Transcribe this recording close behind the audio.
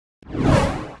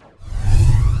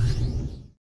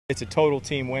It's a total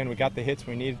team win. We got the hits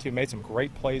we needed to, made some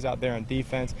great plays out there on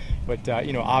defense. But,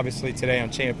 obviously today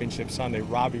on Championship Sunday,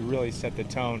 Robby really set the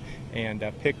tone and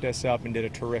picked us up and did a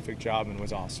terrific job and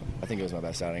was awesome. I think it was my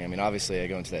best outing. I mean, obviously,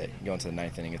 going to the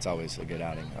ninth inning, it's always a good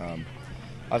outing.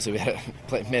 Obviously,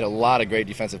 we made a lot of great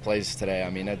defensive plays today. I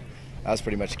mean, that was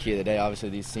pretty much the key of the day. Obviously,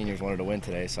 these seniors wanted to win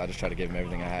today, so I just tried to give them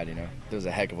everything I had, It was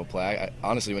a heck of a play.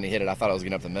 Honestly, when he hit it, I thought I was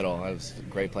getting up the middle. That was a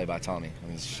great play by Tommy. I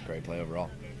mean, it's just a great play overall.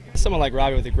 Someone like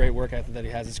Robby with the great work ethic that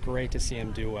he has, it's great to see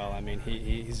him do well. I mean,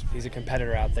 he's a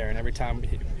competitor out there, and every time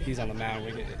he's on the mound,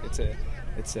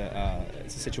 it's a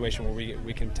situation where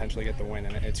we can potentially get the win,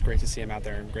 and it's great to see him out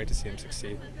there and great to see him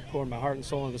succeed. Poured my heart and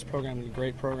soul into this program. It's a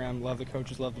great program. Love the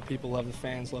coaches, love the people, love the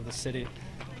fans, love the city,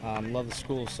 love the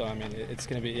school. So I mean, it's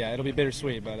going to be it'll be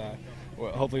bittersweet, but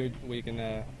hopefully we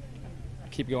can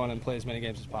keep going and play as many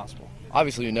games as possible.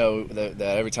 Obviously, we know that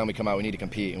every time we come out, we need to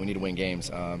compete and we need to win games.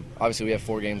 Obviously, we have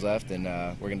 4 games left, and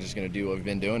we're just going to do what we've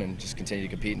been doing and just continue to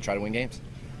compete and try to win games.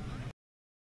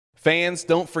 Fans,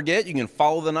 don't forget you can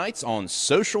follow the Knights on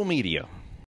social media.